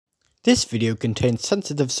This video contains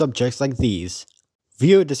sensitive subjects like these.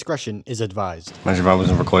 Viewer discretion is advised. Imagine if I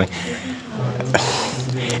wasn't recording.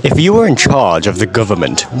 If you were in charge of the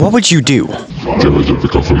government, what would you do? The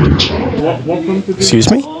government. Excuse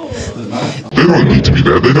me? They don't need to be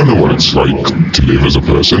there. They don't know what it's like to live as a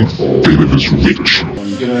person. They live as rich.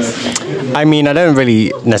 I mean, I don't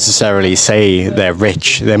really necessarily say they're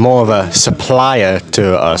rich. They're more of a supplier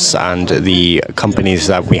to us and the companies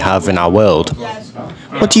that we have in our world.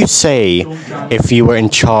 What do you say if you were in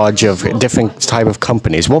charge of different type of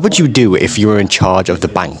companies? What would you do if you were in charge of the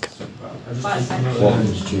bank?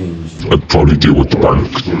 I'd probably do what the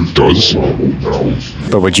bank does.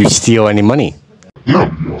 But would you steal any money? No.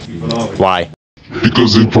 Why?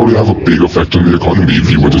 Because it'd probably have a big effect on the economy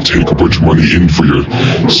if you were to take a bunch of money in for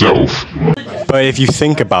yourself. But if you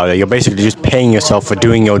think about it, you're basically just paying yourself for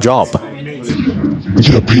doing your job.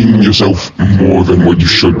 Yeah, paying yourself more than what you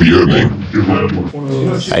should be earning.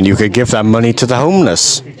 And you could give that money to the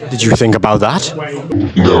homeless. Did you think about that?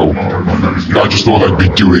 No. I just thought I'd be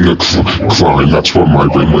doing a crime. That's what my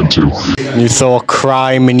brain went to. You thought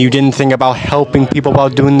crime and you didn't think about helping people while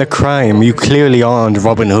doing the crime. You clearly aren't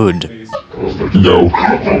Robin Hood. No.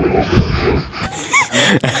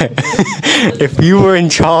 If you were in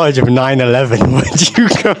charge of 9/11, would you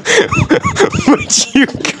go? Would you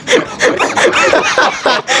go?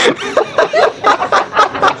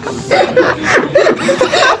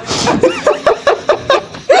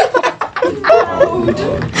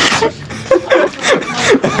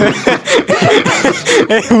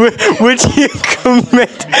 Would you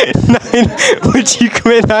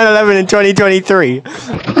commit 9/11 in 2023?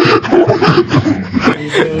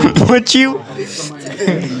 Would you?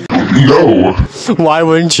 No. Why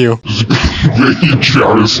wouldn't you? You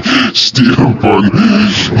try to steal from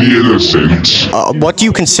the innocent. What do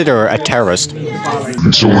you consider a terrorist?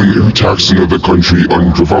 Someone who attacks another country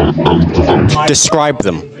unprovoked. Describe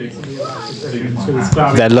them.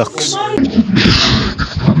 Their looks.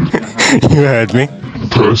 You heard me.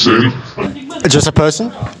 Person. Just a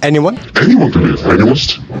person? Anyone? Anyone can be a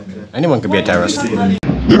terrorist. Anyone could be a terrorist.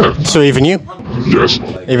 Yeah. So even you? Yes.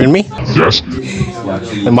 Even me? Yes.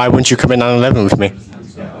 Then why wouldn't you commit 9/11 with me?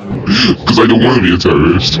 Because I don't want to be a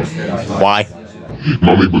terrorist. Why?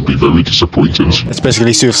 Mommy would be very disappointed. It's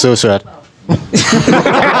basically suicide.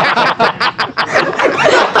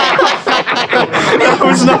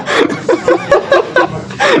 It's not.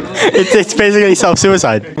 It's basically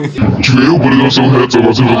self-suicide. True, but it also hurts a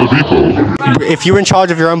lot of other people. If you were in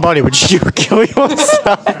charge of your own body, would you kill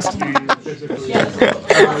yourself?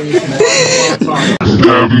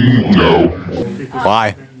 No.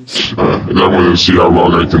 Why? I want to see how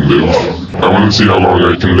long I can live. I want to see how long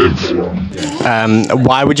I can live.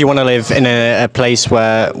 Why would you want to live in a place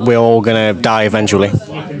where we're all gonna die eventually?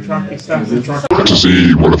 To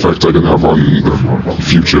see what effect I can have on the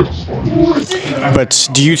future. But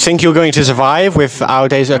do you think you're going to survive with our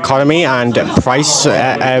day's economy and price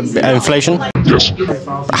inflation? Yes.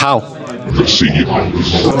 How? The sea.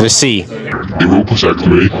 The sea. It will protect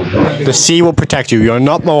me. The sea will protect you. You're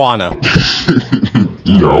not Moana.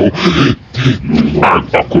 No. I'm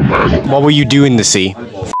Aquaman. What will you do in the sea?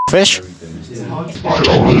 Fish? Is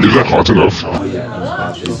that hot enough?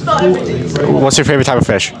 What's your favorite type of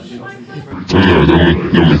fish? No,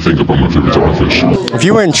 don't let me think about my favorite type of fish. If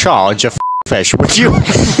you were in charge of fish, would you?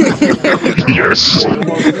 Yes.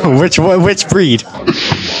 Which breed?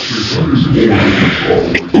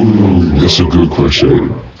 Ooh, that's a good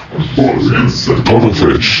question.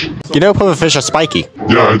 Pufferfish. You know pufferfish are spiky.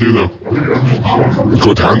 Yeah, I do know.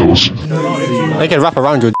 Good handles. They can wrap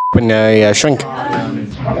around your when they shrink.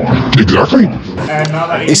 Exactly.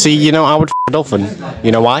 You see, you know I would a dolphin.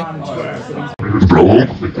 You know why? Blowhole?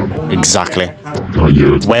 Exactly.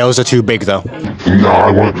 Yeah. Whales are too big though.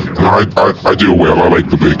 No, I do a whale. I like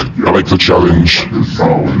the big. I like the challenge.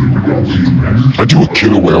 I do a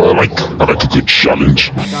killer whale. I like a good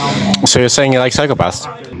challenge. So you're saying you like psychopaths?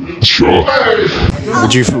 Sure.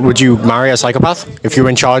 Would you marry a psychopath if you were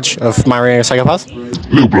in charge of marrying a psychopath?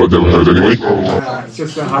 Little blood never hurt anyway.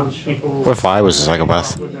 What if I was a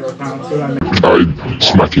psychopath? I'd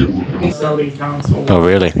smack you. Oh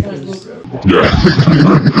really? Yeah.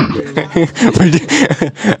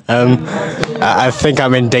 I think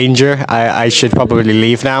I'm in danger. I should probably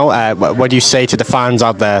leave now. What do you say to the fans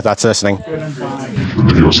out there that's listening?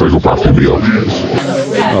 If you're a psychopath, hit me up.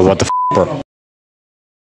 Oh, what the f***, bro?